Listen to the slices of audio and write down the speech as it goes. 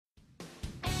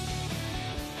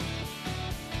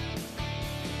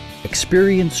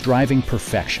Experience driving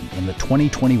perfection in the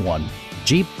 2021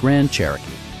 Jeep Grand Cherokee.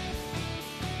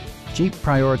 Jeep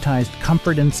prioritized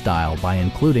comfort and style by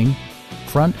including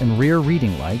front and rear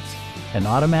reading lights, an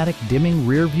automatic dimming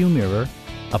rear view mirror,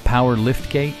 a power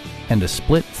liftgate, and a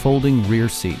split folding rear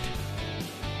seat.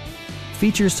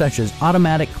 Features such as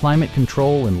automatic climate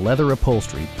control and leather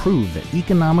upholstery prove that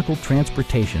economical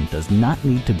transportation does not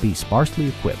need to be sparsely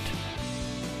equipped.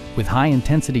 With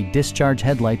high-intensity discharge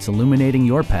headlights illuminating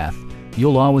your path,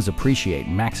 you'll always appreciate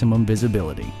maximum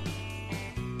visibility.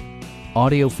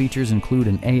 Audio features include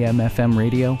an AM/FM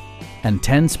radio and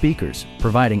 10 speakers,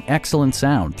 providing excellent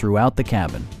sound throughout the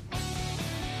cabin.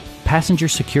 Passenger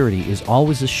security is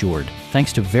always assured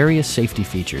thanks to various safety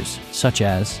features such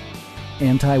as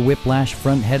anti-whiplash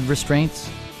front head restraints,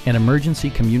 an emergency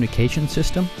communication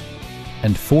system,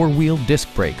 and four-wheel disc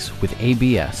brakes with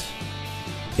ABS.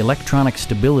 Electronic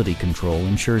stability control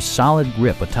ensures solid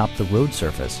grip atop the road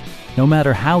surface, no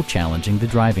matter how challenging the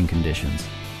driving conditions.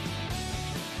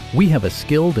 We have a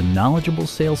skilled and knowledgeable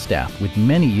sales staff with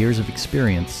many years of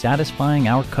experience satisfying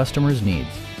our customers' needs.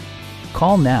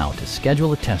 Call now to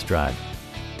schedule a test drive.